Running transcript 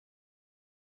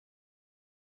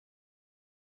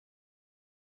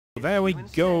there we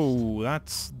go.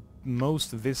 That's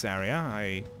most of this area.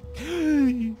 I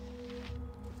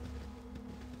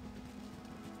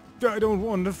don't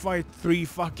want to fight 3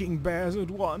 fucking bears at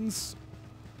once.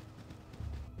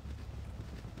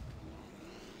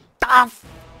 Tough.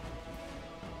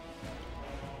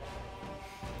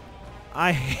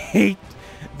 I hate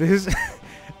this.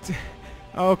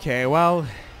 Okay, well,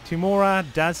 Timora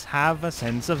does have a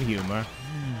sense of humor.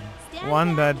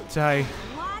 One that I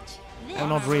am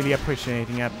not really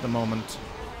appreciating at the moment.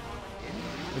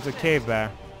 It's a cave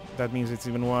bear. That means it's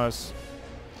even worse.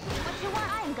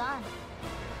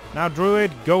 Now,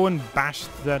 Druid, go and bash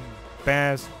that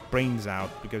bear's brains out,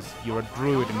 because you're a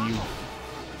Druid and you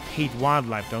hate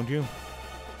wildlife, don't you?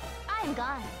 I'm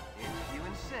gone. If you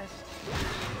insist.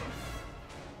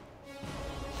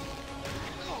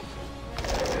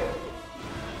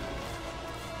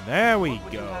 There we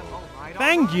go.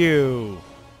 Thank you.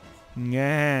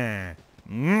 Yeah.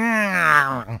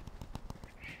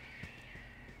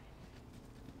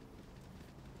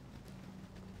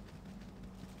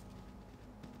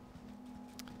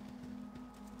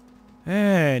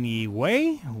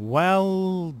 Anyway,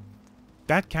 well,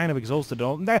 that kind of exhausted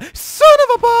all. Son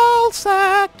of a ball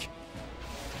sack!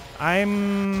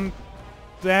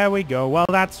 There we go. Well,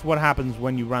 that's what happens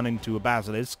when you run into a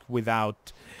basilisk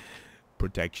without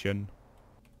protection.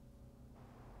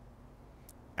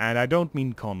 And I don't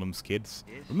mean condoms, kids.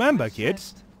 Remember,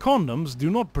 kids, condoms do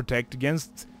not protect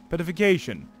against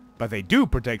pedification, but they do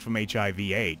protect from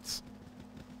HIV/AIDS.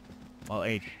 Well,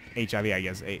 HIV, I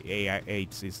guess.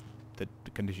 AIDS is the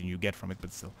condition you get from it,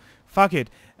 but still. Fuck it.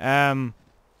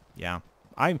 Yeah.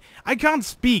 I can't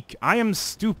speak. I am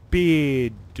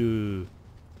stupid.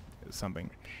 Something.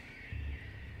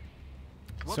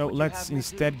 So let's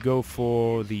instead go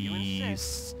for the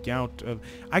scout of...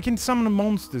 I can summon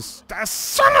monsters. The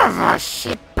son of a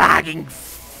shitbagging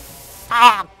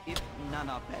fuck!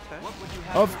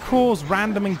 Of course,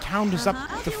 random encounters up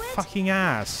the fucking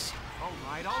ass.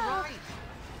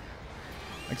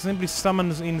 I can simply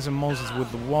summon in some monsters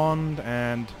with the wand,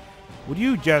 and would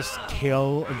you just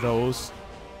kill those?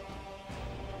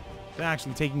 They're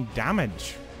actually taking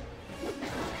damage.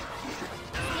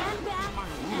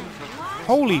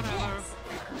 Holy...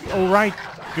 Alright,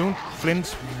 don't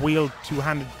flints wield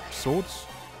two-handed swords?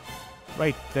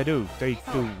 Right, they do. They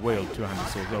do wield two-handed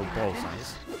swords. Oh, ball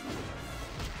size.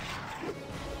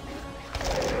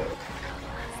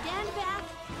 Stand back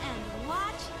and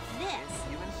watch this.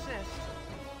 You insist.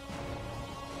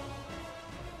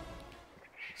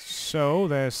 So,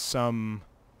 there's some...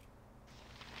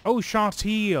 Oh, shot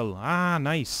heal! Ah,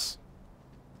 nice.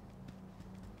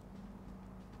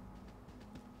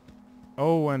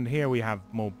 Oh, and here we have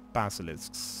more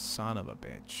basilisks. Son of a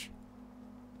bitch.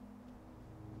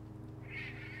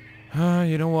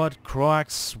 You know what?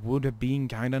 Croax would have been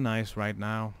kinda nice right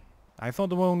now. I thought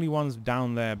there were only ones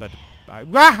down there, but...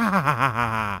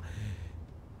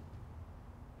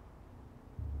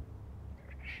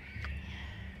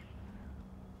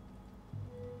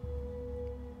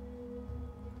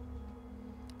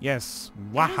 Yes.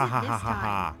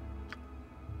 Wahahahaha.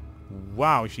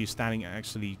 Wow, she's standing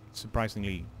actually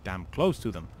surprisingly damn close to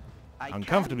them.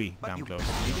 Uncomfortably damn close.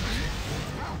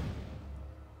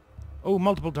 Oh,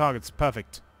 multiple targets.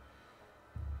 Perfect.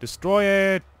 Destroy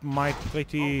it, my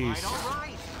pretties.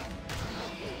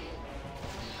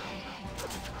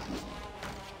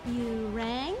 You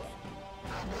rang?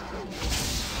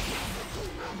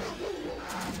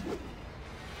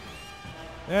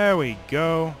 There we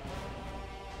go.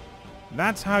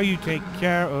 That's how you take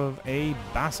care of a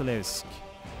basilisk.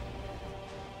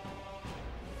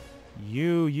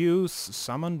 You use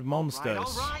summoned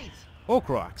monsters. Or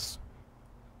Croax.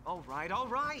 Alright.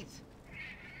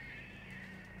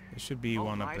 There should be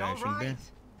one up there, shouldn't there?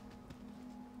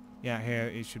 Yeah, here,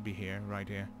 it should be here, right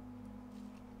here.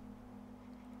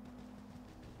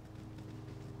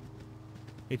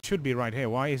 It should be right here.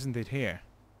 Why isn't it here?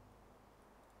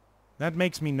 That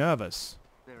makes me nervous.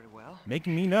 Very well.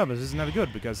 Making me nervous is never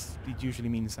good, because it usually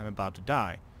means I'm about to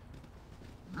die.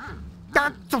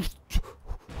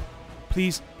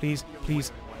 Please, please,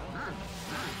 please.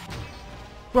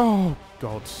 Oh,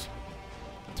 gods.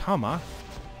 Tama?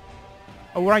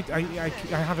 Oh, right, I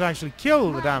have to actually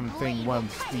kill the damn thing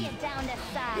once the...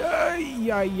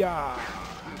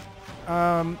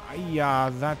 yeah,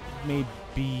 that may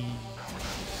be...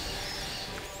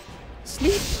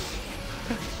 Sleep?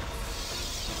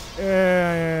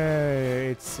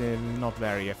 It's not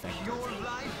very effective.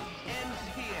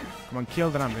 Come on, kill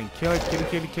the damn thing. Kill it, kill.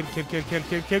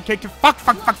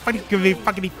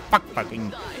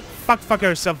 Fuck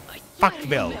yourself, fuck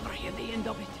Bill.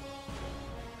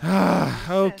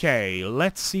 Okay,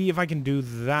 let's see if I can do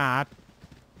that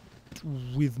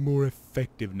with more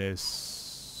effectiveness.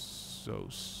 So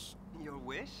Your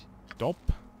wish?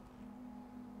 stop.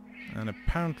 And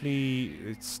apparently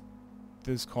it's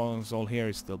this console here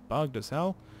is still bugged as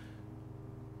hell.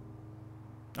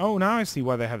 Oh, now I see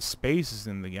why they have spaces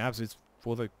in the gaps. It's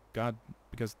for the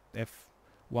because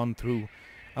F1 through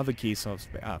other keys of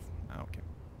space. Okay.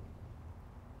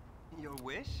 Your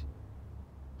wish?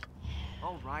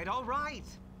 All right, all right.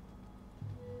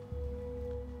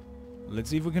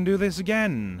 Let's see if we can do this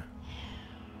again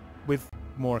with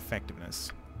more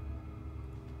effectiveness.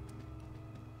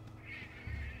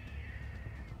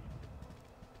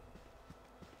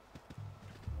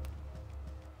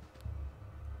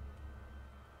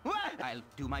 I'll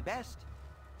do my best.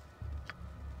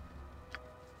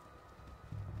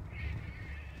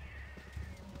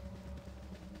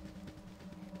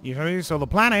 You heard me? So the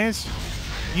plan is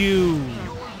you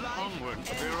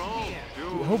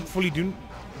hopefully do.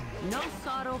 No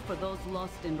sorrow for those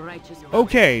lost in righteous.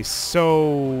 Okay,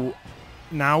 so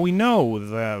now we know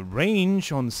the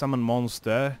range on summon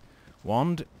monster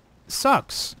wand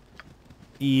sucks.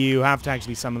 You have to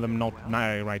actually summon them not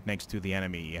right next to the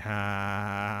enemy.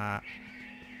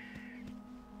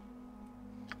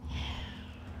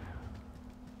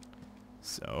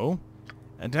 So,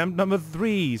 attempt number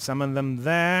 3, summon them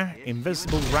there.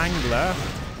 Invisible Wrangler.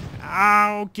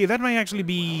 Okay, that might actually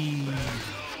be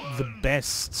the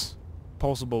best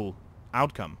possible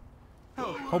outcome.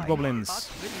 Hobgoblins.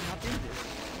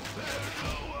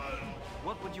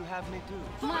 What would you have me do?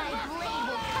 My blade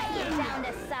will cut you down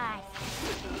to size.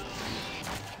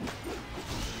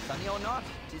 Sunny or not,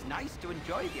 it is nice to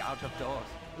enjoy the out of doors.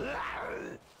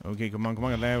 Okay, come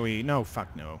on, there we... No,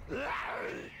 fuck no.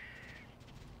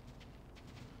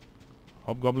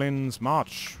 Hobgoblins,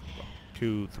 march.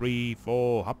 2, 3,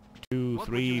 4, up, 2, What would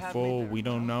 3, you have 4, me do? we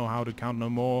don't know how to count no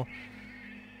more.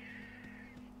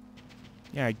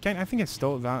 Yeah, I think I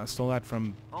stole that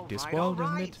from All Discworld, right,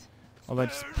 all isn't it? Oh,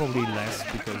 that's probably less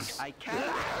because... I can't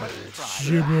try.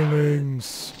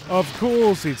 Gibberlings! Of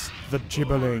course it's the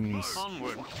Gibberlings!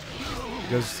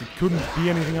 Because it couldn't be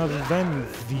anything other than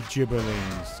the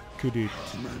Gibberlings, could it?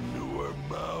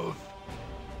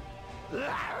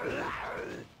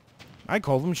 I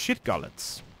call them shit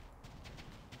gullets.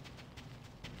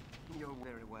 You're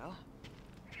very well.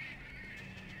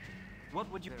 What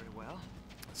would you very well?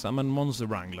 Summon Monster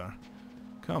Wrangler.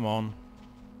 Come on.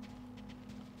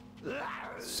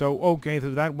 So, okay,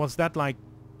 so that was that like...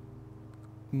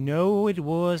 No, it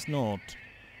was not.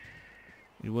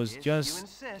 It was If you just...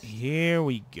 insist. Here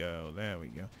we go, there we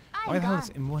go. Why the hell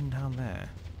is one down there?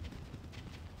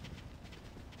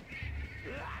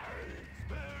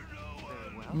 Very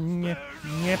well. Yep.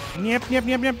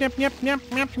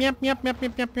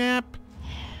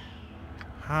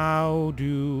 How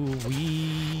do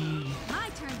we... My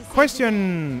turn to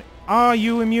Question! Are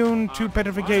you immune to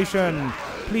petrification?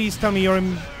 Please tell me you're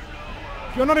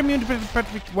not immune to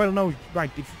petrification. Well, no,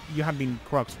 right. If you had been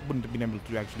Crocs, wouldn't have been able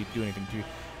to actually do anything to you.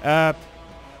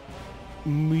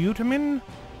 Mutamin?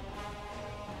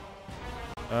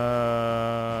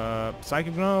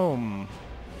 Psychic Gnome.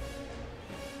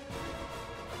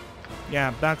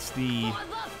 Yeah, that's the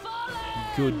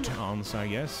good answer, I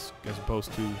guess, as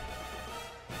opposed to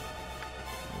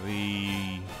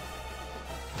the...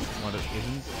 What it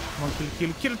isn't. Come on,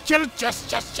 kill it, just!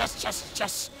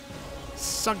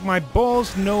 Suck my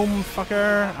balls, gnome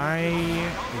fucker. I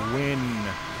win.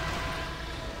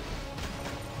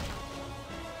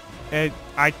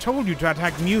 I told you to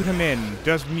attack Mutamin.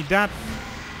 Does me that...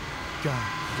 God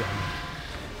damn it.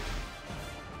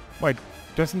 Wait,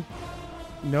 doesn't...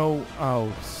 No...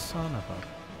 Oh, son of a...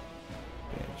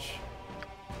 bitch.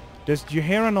 Does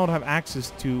Juhera not have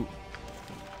access to...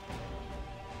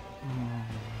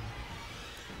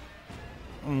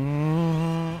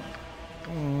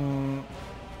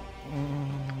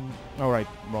 Alright,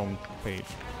 wrong page.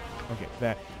 Okay,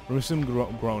 there. Resume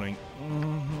groaning.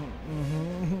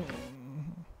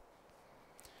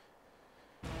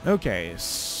 Okay,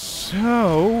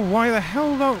 so why the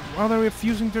hell though are they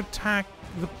refusing to attack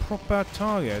the proper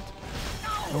target?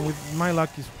 And with my luck,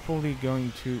 he's probably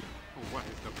going to... What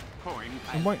is the point?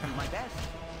 And I'll why- do my best.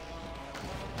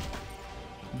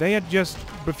 They are just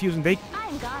refusing. They...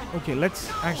 I'm gone. Okay,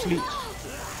 let's actually...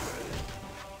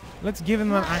 Let's give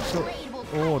them an actual Blade will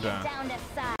cut order. you down to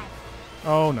size.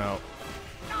 Oh no.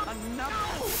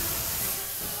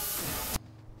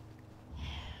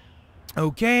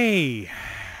 Okay.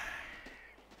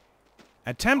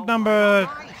 Attempt number...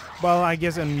 Well, I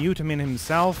guess unmute him in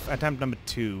himself. Attempt number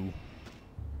 2.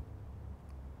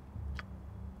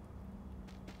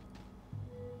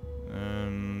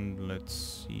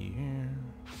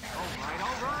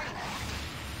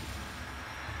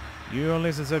 Your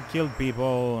lizards have killed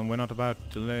people, and we're not about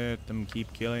to let them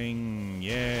keep killing.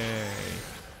 Yay!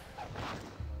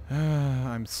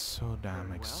 I'm so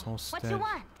damn exhausted. What you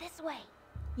want? This way.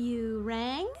 You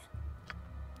rang?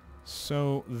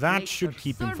 So that Make should the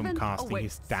keep him from servant casting his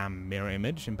awaits. damn mirror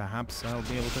image, and perhaps I'll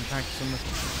be able to attack some.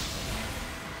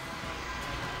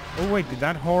 Oh wait, did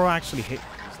that horror actually hit?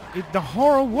 The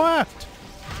horror worked!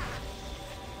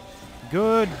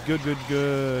 Good, good, good,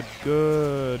 good,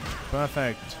 good.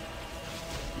 Perfect.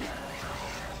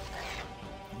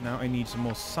 Now I need some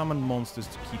more summoned monsters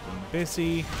to keep them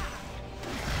busy.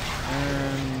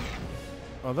 And...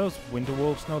 are those winter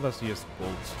wolves? No, that's just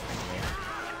wolves.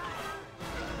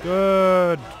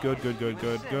 Good, good, good, good,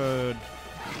 good, good.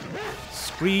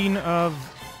 Screen of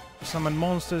summoned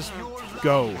monsters.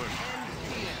 Go.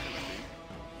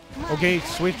 Okay,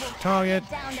 switch target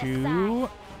to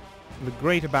the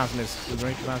Greater Basilisk. The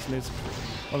Greater Basilisk.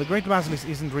 Well, the Greater Basilisk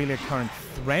isn't really a current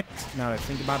threat. Now that I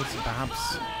think about it, so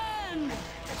perhaps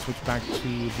switch back to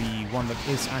the one that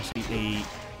is actually a...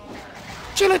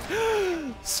 Chill it!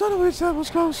 Son of a bitch, that was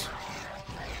close.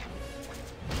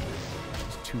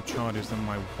 There's 2 charges on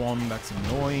my 1. That's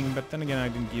annoying, but then again, I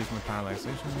didn't use my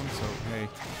paralyzation one, so okay.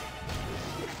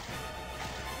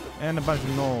 And a bunch of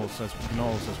gnolls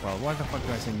as well. Why the fuck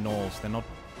did I say gnolls? They're not...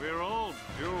 We're all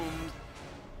doomed.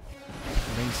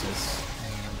 Racist.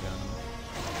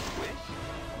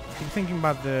 I keep thinking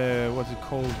about the... what's it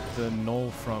called? The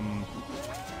gnoll from...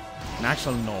 an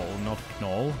actual gnoll, not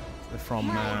gnoll. From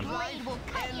Blade will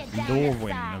cut you down to Norwin.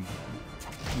 size.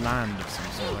 Land of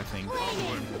some sort, I think.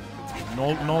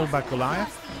 Gnoll back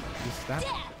Goliath? Is that?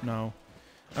 No.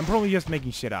 I'm probably just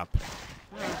making shit up.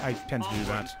 I tend to do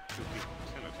that.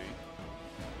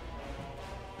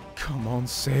 Come on,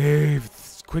 save!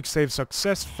 Quick save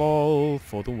successful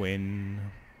for the win.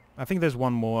 I think there's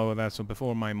one more over there, so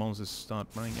before my monsters start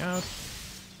running out...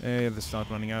 they start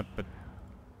running out, but...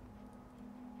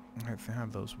 I have to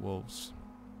have those wolves.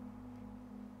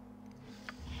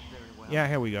 Very well. Yeah,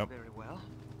 here we go. Very well.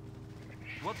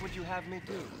 What would you have me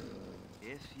do?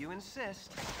 If you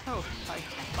insist. Oh, I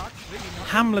thought really not.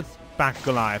 Hamlet back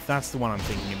Goliath, that's the one I'm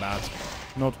thinking about.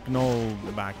 Not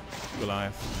Gnoll back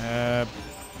Goliath.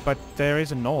 But there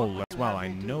is a Gnoll as well, I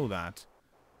know that.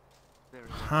 Very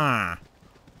well. Huh.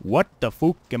 What the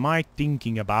fuck am I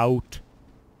thinking about?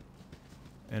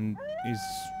 And is...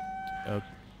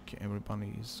 okay,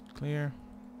 everybody is clear.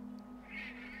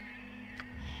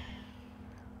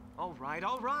 All right,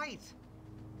 all right.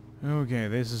 Okay,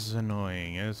 this is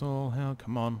annoying as all hell.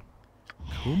 Come on.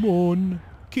 Come on.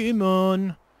 Come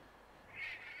on.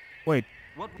 Wait,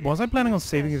 What was I planning on insist?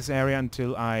 saving this area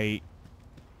until I...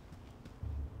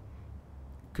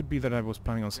 could be that I was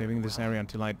planning on saving this area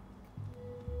until I...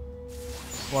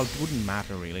 well, it wouldn't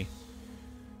matter really.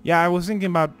 Yeah, I was thinking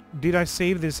about, did I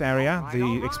save this area, Alright, the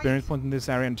alright. experience point in this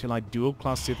area, until I dual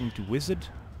class Zithon to Wizard?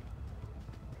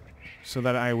 So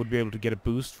that I would be able to get a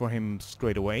boost for him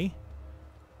straight away?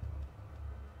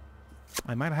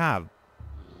 I might have.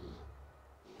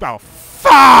 Oh,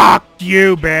 fuck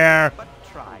you, bear! But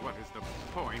try. What is the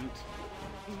point?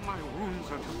 My wounds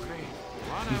are too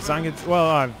great. If Sang gets, well,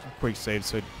 I've quick saved,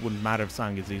 so it wouldn't matter if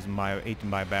Sang gets eaten by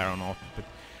a bear or not. But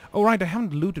oh right, I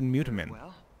haven't looted Mutamin.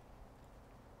 Well,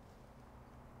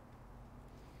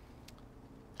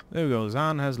 There we go.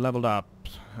 Zan has leveled up.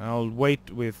 I'll wait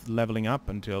with leveling up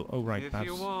until... oh right, If that's...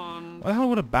 you want. Why the hell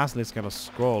would a basilisk have a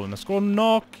scroll? And a scroll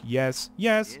knock? Yes,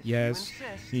 yes, If you yes.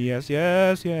 insist. Yes,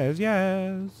 yes, yes,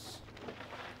 yes.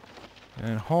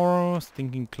 And horror,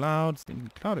 stinking cloud. Stinking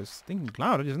cloud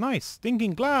it is nice.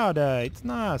 Stinking cloud, it's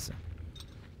nice.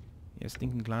 Yes,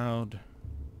 stinking cloud.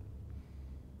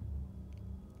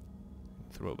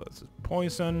 Throw versus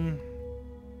poison.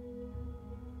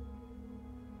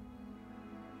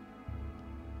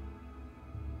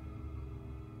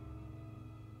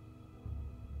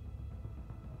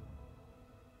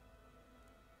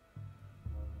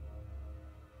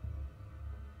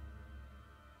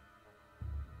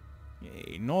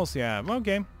 Yay, nausea.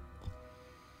 Okay.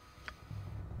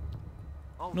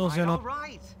 all No, right, they're all not-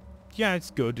 right. Yeah,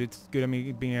 it's good. It's good. I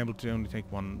mean, being able to only take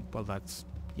one. Well, that's...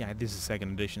 yeah, this is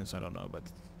second edition, so I don't know, but...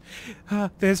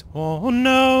 there's... oh,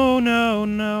 no, no,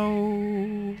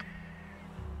 no.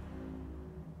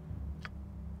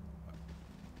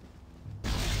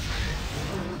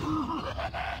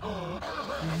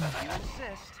 If you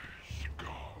insist.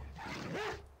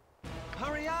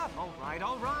 Hurry up. All right,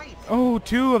 all right. Oh,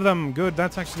 2 of them. Good.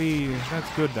 That's actually... that's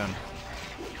good then.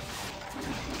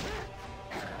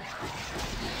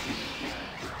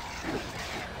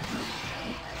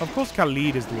 Of course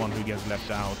Khalid is the one who gets left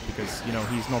out, because, you know,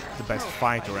 he's not the best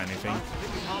fighter or anything.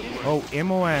 Oh,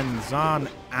 Imo and Zan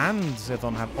and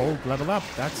Zithon have all leveled up.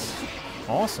 That's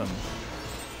awesome.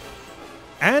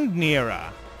 And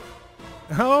Nira.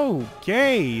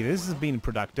 Okay, this has been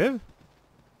productive.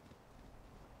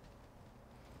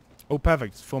 Oh,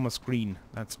 perfect. Form a screen.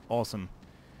 That's awesome.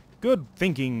 Good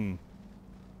thinking,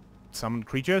 summoned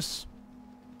creatures.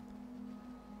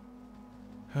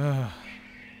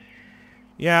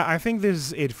 Yeah, I think this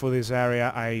is it for this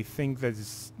area. I think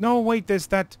there's... No, wait, there's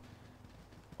that...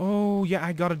 Oh, yeah,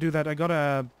 I gotta do that. I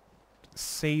gotta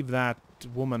save that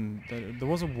woman. There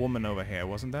was a woman over here,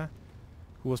 wasn't there?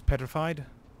 Who was petrified?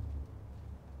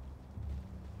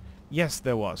 Yes,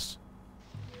 there was.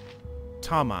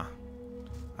 Tama.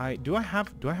 Do I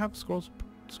have scrolls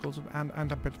of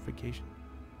anti-petrification?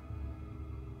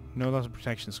 No, those are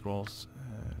protection scrolls.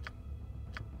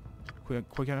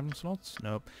 Quick item slots?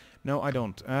 No. No, I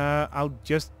don't. I'll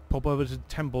just pop over to the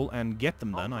temple and get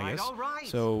them then, I guess. Alright.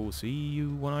 So, see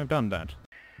you when I've done that.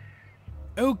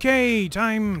 Okay,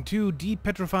 time to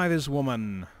depetrify this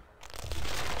woman.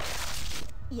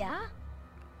 Yeah?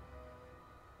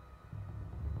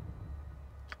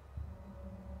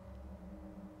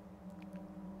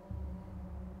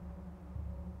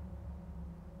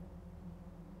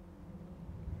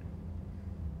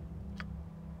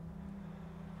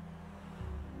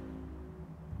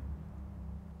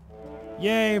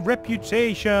 Yay,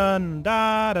 reputation!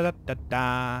 Da da da da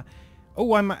da.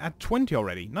 Oh, I'm at 20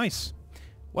 already. Nice.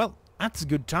 Well, that's a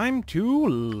good time to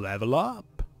level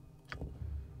up.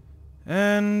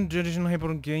 And additional hit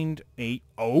point gained a...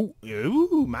 Oh,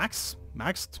 ooh,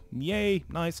 maxed. Yay,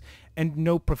 nice. And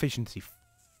no proficiency.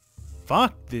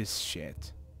 Fuck this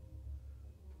shit.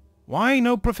 Why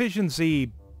no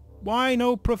proficiency? Why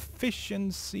no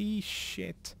proficiency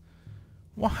shit?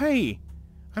 Why?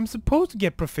 I'm supposed to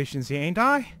get proficiency, ain't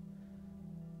I?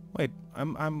 Wait,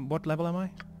 I'm what level am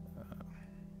I?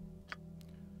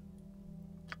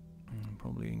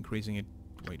 Probably increasing it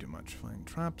way too much. Flying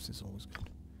traps is always good.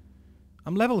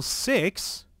 I'm level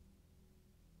 6?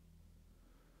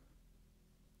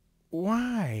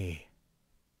 Why?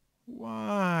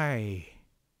 Why?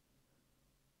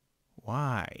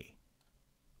 Why?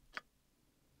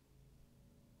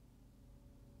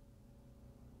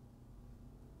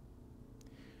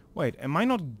 Wait, am I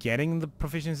not getting the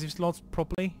proficiency slots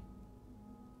properly?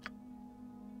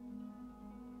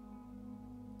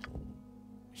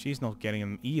 She's not getting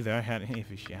them either.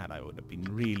 If she had, I would have been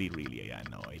really, really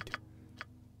annoyed.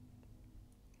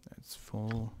 That's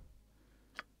full.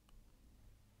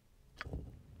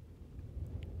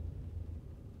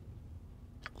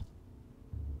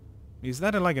 Is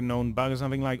that like a known bug or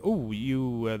something like, oh,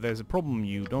 you, there's a problem,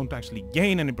 you don't actually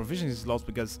gain any proficiency slots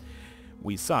because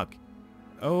we suck.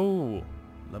 Oh,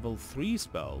 level 3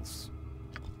 spells.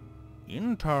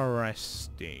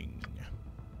 Interesting.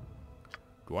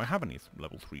 Do I have any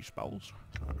level 3 spells?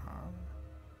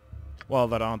 Well,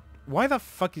 that aren't... Why the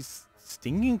fuck is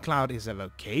Stinging Cloud is a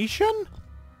location?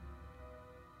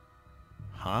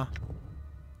 Huh?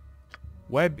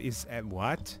 Web is a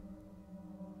what?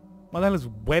 What the hell is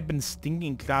Web and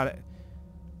Stinging Cloud?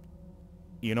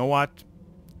 You know what?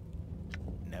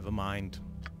 Never mind.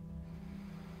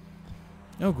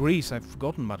 Oh, Greece. I've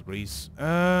forgotten about Greece.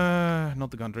 Not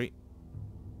the country.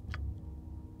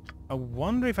 I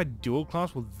wonder if I dual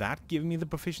class, will that give me the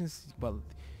proficiency? Well,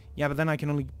 yeah, but then I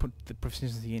can only put the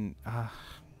proficiency in... and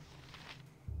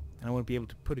I won't be able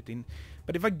to put it in.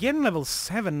 But if I get in level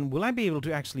 7, will I be able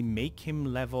to actually make him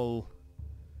level...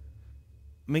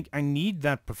 I need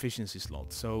that proficiency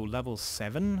slot, so level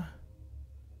 7?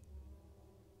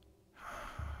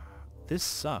 This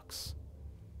sucks.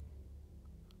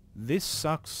 This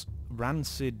sucks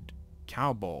rancid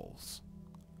cow balls.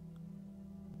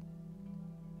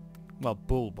 Well,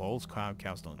 bull balls.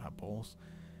 Cows don't have balls.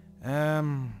 Yeah.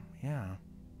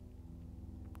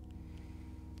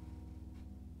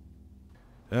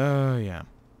 Yeah.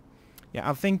 Yeah,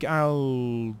 I think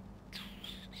I'll...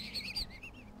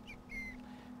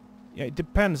 Yeah, it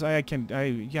depends. I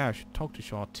should talk to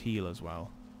Shartil as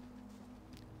well.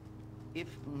 If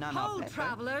none are Hold, better,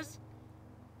 travelers!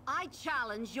 I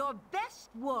challenge your best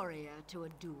warrior to a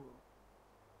duel.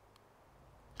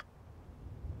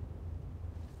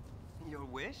 Your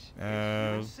wish? If you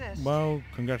insist. Well,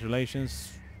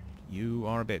 congratulations. You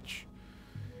are a bitch.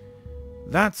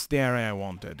 That's the area I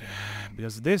wanted.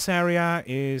 Because this area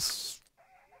is...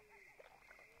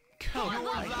 If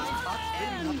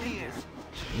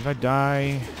I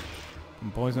die from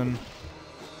poison...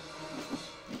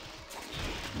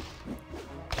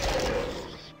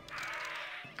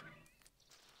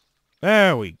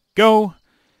 There we go.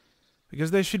 Because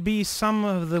there should be some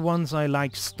of the ones I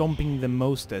like stomping the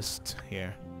mostest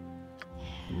here.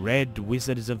 Red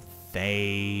Wizards of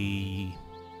Thay.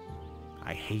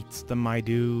 I hate them, I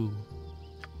do.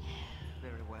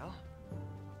 Very well.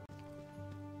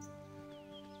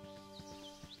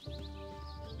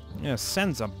 Yeah,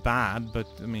 scents are bad, but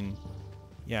I mean,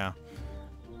 yeah.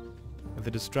 With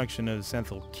the destruction of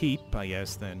Zithon Keep, I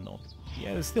guess they're not.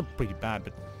 Yeah, they're still pretty bad,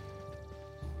 but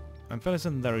I'm fairly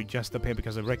certain they're just up here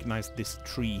because I recognize this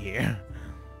tree here.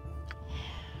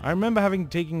 I remember having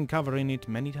taken cover in it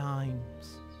many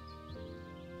times.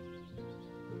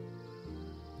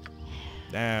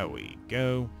 There we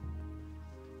go.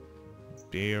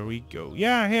 There we go.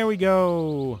 Yeah, here we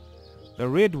go. The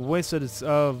Red Wizards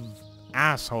of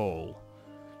Asshole.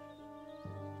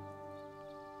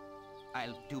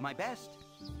 I'll do my best.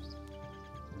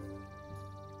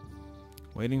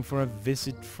 Waiting for a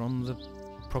visit from the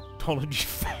proctology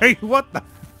fairy. What the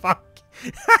fuck?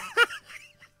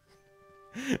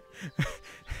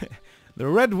 The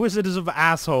Red Wizards of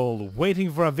Asshole.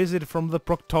 Waiting for a visit from the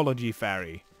proctology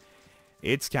fairy.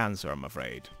 It's cancer, I'm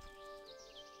afraid.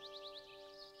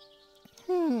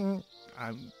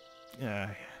 Yeah.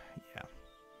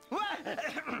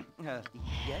 Yes?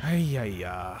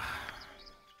 Ay.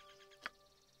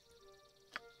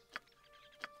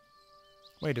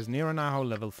 Wait, is Nero now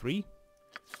level 3?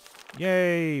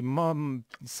 Yay, Mom!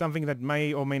 Something that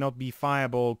may or may not be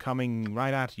fireball coming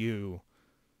right at you.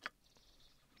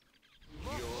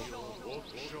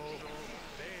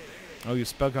 Oh, your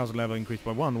spellcaster level increased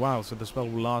by 1. Wow, so the spell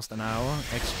will last an hour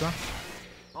extra.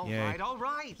 All Yay. right, all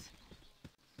right.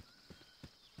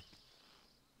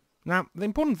 Now, the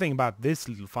important thing about this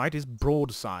little fight is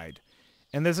broadside.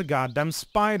 And there's a goddamn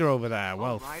spider over there.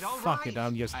 Well, all fuck it, right.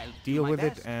 I'll just I'll do deal my with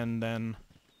it best. and then...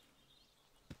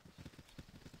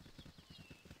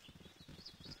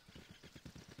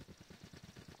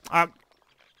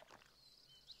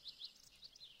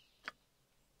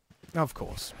 Of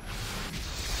course.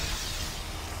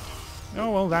 Oh,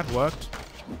 well, that worked.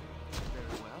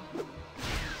 Very well.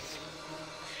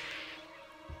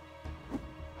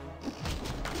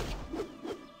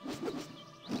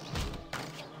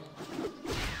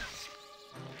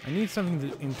 I need something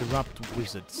to interrupt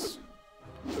wizards.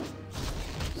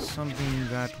 Something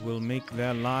that will make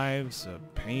their lives a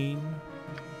pain.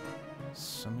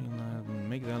 Something that will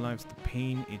make their lives the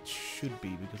pain it should be,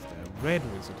 because they're Red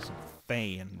Wizards of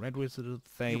Thay, and Red Wizards of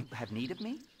Thay You have need of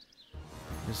me?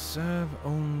 deserve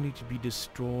only to be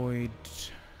destroyed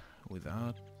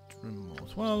without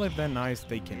remorse. Well, if they're nice,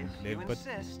 they can If live, you but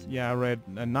insist. yeah,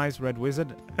 a nice red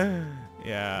wizard.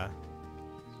 Yeah.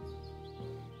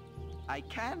 I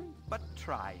can, but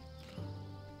try.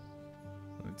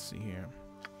 Let's see here.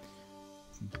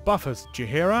 Buffers,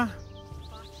 Jahira.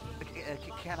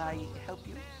 Can I help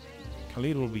you?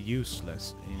 Khalid will be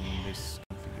useless in this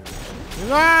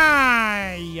configuration.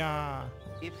 Ah!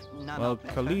 If none Well, are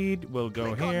better, Khalid will go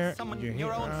click on here. someone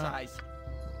your own size.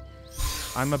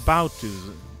 I'm about to.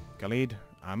 Khalid,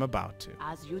 I'm about to.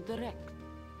 As you direct.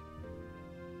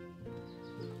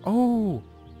 Oh!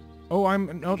 Oh,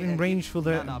 I'm not in range for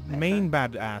the None are better. main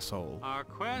bad asshole. Our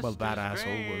quest Well, bad is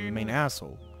asshole, well, the vain. main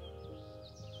asshole.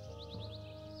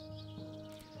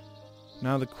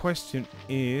 Now the question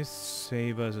is,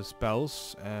 save versus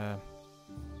spells.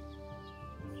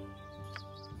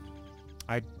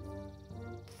 I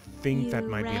think that You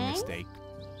might be a rang? mistake,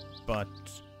 but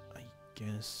I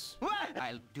guess...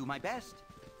 I'll do my best.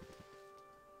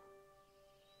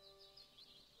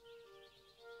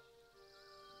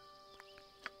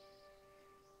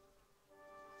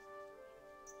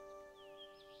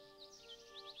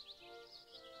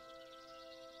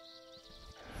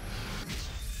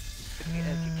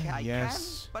 I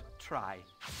Yes. can, but try.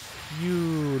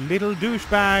 You little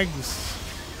douchebags!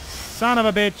 Son of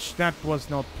a bitch, that was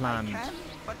not I planned. can,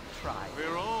 but try.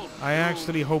 We're all I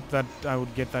actually hoped that I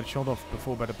would get that shot off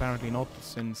before, but apparently not,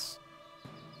 since...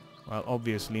 Well,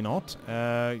 obviously not.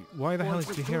 Why the hell is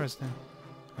Jahira's there?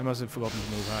 I must have forgotten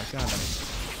to move her. God damn it.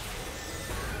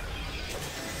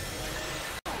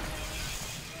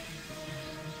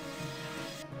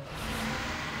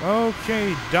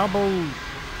 Okay, double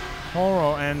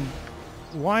horror, and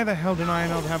why the hell do I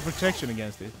not have protection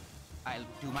against it? I'll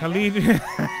do my best. Khalid...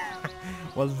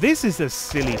 Well, this is a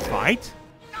silly fight.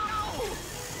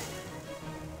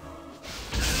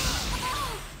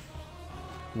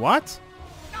 What?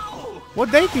 What,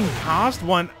 they can cast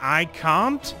one I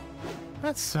can't?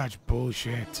 That's such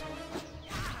bullshit.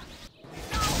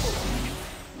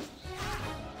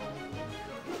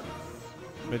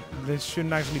 But this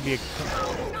shouldn't actually be a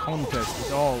contest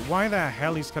at all. Why the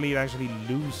hell is Khalid actually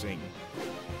losing?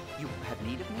 You have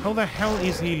need of me? How the hell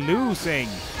is he losing?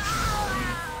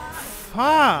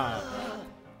 Fuck!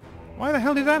 Why the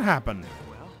hell did that happen?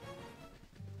 Well,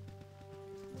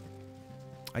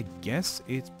 I guess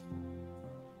it's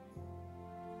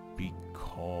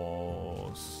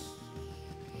because...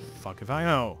 Fuck if I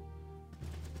know.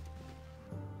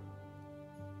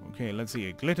 Okay, let's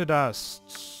see. Glitter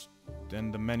dust.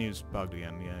 Then the menu's bugged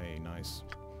again. Yay, nice.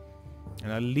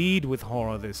 And I lead with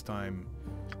horror this time.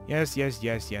 Yes, yes,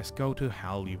 yes, yes. Go to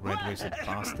hell, you red-wizard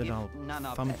bastard. I'll None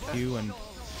of thump that. you and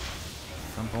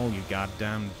thump all you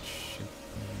goddamn shit.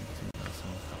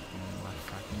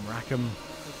 Rack 'em.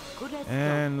 Good as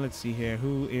And let's see here.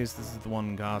 Who is this? Is the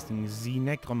one casting the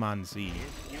necromancy.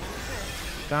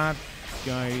 That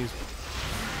guy is...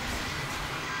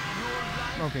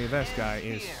 Okay, this guy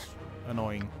is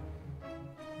annoying.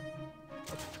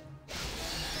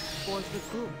 for the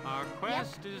good. Our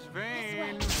quest is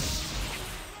vain.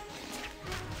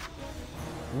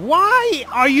 Why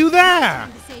are you there?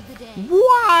 To save the day.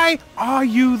 Why are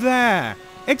you there?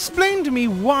 Explain to me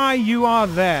why you are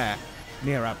there.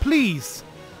 Mira, please.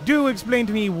 Do explain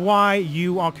to me why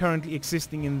you are currently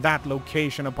existing in that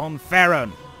location upon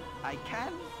Farron. I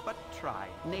can but try.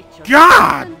 Nature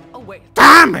God! doesn't await.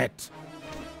 Damn it!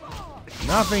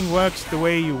 Nothing works the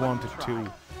way you want it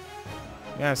to.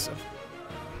 Yes.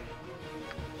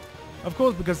 Of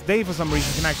course, because they for some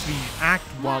reason can actually act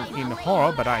while in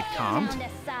horror, but I can't. On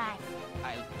this side.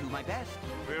 I'll do my best.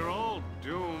 We're all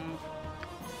doomed.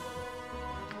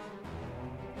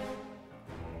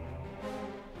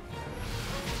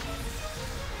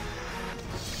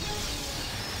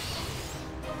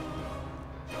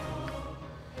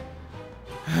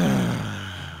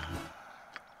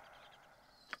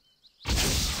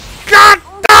 God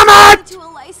damn it! To a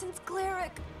licensed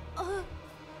cleric.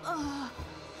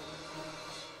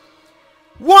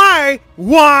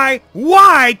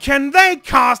 Why can they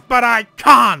cast but I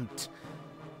can't?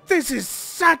 This is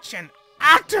such an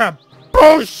utter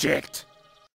bullshit!